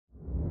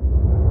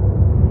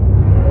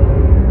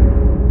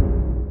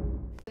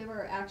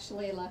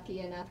actually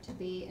lucky enough to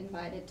be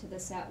invited to the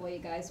set where you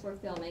guys were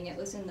filming. It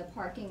was in the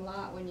parking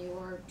lot when you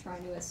were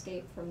trying to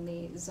escape from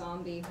the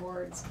zombie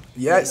hordes.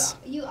 Yes.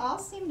 You all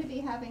seem to be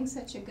having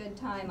such a good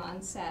time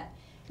on set.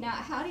 Now,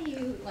 how do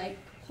you, like,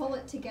 pull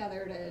it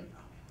together to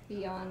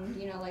be on,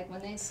 you know, like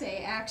when they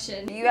say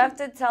action? You have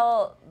to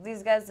tell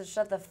these guys to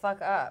shut the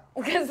fuck up.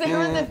 Because there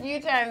was a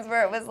few times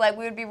where it was like,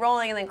 we would be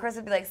rolling and then Chris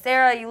would be like,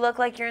 Sarah, you look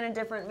like you're in a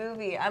different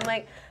movie. I'm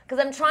like,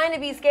 because I'm trying to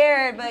be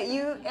scared, but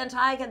you and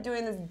Ty kept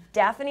doing this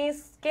Daphne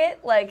skit,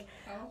 like,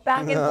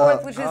 back and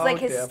forth, which was like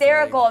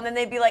hysterical, and then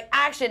they'd be like,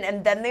 action,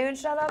 and then they would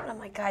shut up, and I'm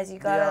like, guys, you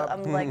gotta,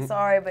 I'm like,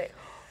 sorry, but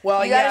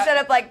well, you gotta shut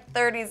up like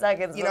 30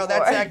 seconds You know,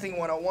 before. that's acting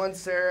 101,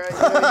 Sarah. You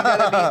know, you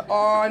gotta be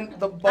on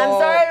the ball.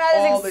 I'm sorry I'm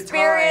not all as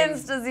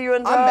experienced the time. as you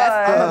and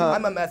Ty.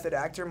 I'm a method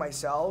actor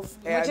myself.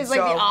 Which is like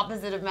the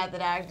opposite of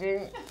method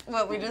acting,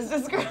 what we just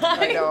described.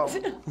 I know.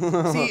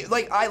 See,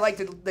 like, I like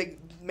to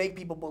make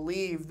people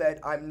believe that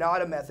I'm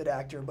not a method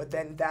actor, but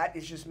then that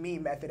is just me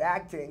method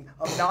acting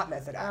of not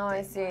method acting. Oh,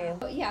 I see.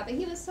 Yeah, but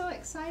he was so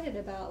excited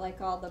about,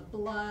 like, all the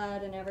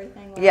blood and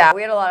everything. Like, yeah,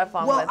 we had a lot of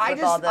fun with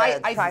all the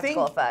I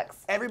practical think effects.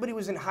 Everybody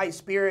was in high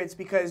spirits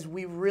because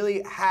we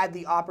really had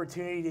the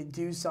opportunity to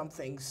do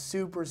something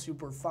super,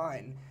 super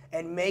fun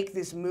and make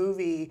this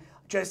movie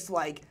just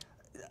like,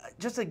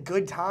 just a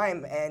good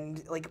time.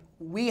 And like,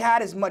 we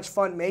had as much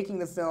fun making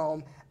the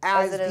film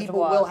as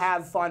people will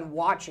have fun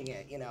watching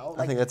it, you know? Like,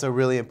 I think that's a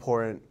really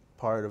important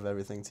part of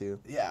everything too.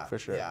 Yeah, for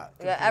sure. Yeah,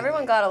 yeah,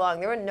 everyone got along.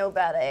 There were no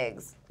bad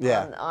eggs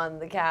Yeah. on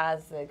the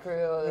cast, the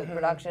crew, the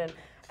production.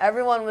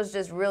 Everyone was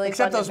just really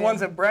except fun those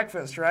ones at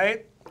breakfast,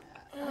 right?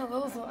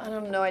 Oh, I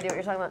have no idea what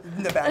you're talking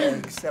about. The bad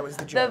eggs, that was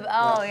the joke.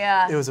 Oh,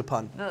 yeah. It was a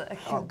pun.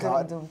 Oh,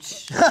 God.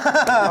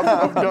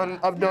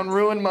 I've done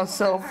ruined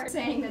myself.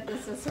 Saying that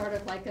this is sort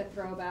of like a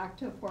throwback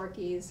to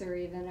Porky's or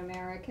even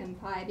American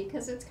Pie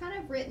because it's kind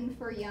of written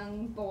for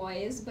young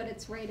boys, but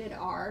it's rated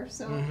R.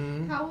 So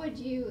how would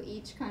you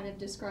each kind of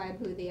describe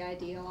who the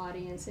ideal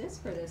audience is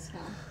for this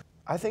film?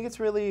 I think it's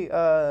really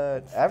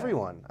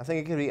everyone. I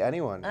think it could be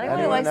anyone. Anyone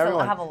who likes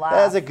to have a laugh. That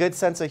has a good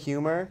sense of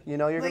humor, you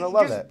know, you're gonna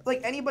love it.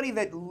 Like anybody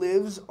that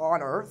lives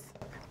on Earth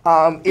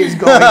is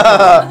going to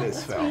love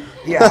this film.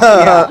 Yeah.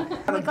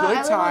 Have a good time. I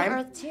live on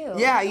Earth too.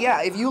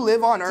 Yeah. If you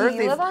live on Earth,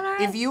 live on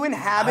Earth? if you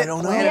inhabit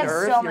planet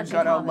Earth,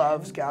 you're gonna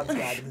love Scout's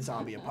Guide to the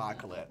Zombie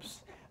Apocalypse.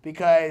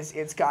 Because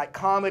it's got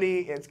comedy,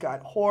 it's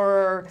got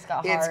horror,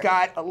 it's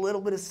got a little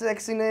bit of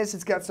sexiness,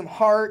 it's got some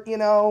heart, you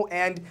know,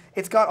 and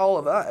it's got all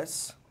of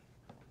us.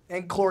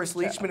 And Cloris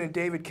Leachman and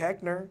David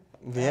Koechner.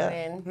 Yeah.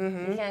 I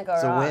mean, you can't go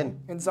it's wrong. a win.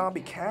 And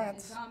Zombie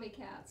Cats. And Zombie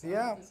Cats.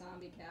 Yeah. The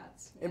Zombie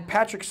Cats. And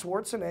Patrick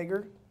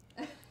Schwarzenegger.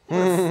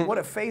 What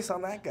a face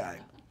on that guy.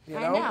 You know?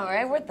 I know,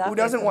 right? We're that Who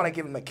doesn't want to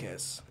give him a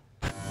kiss?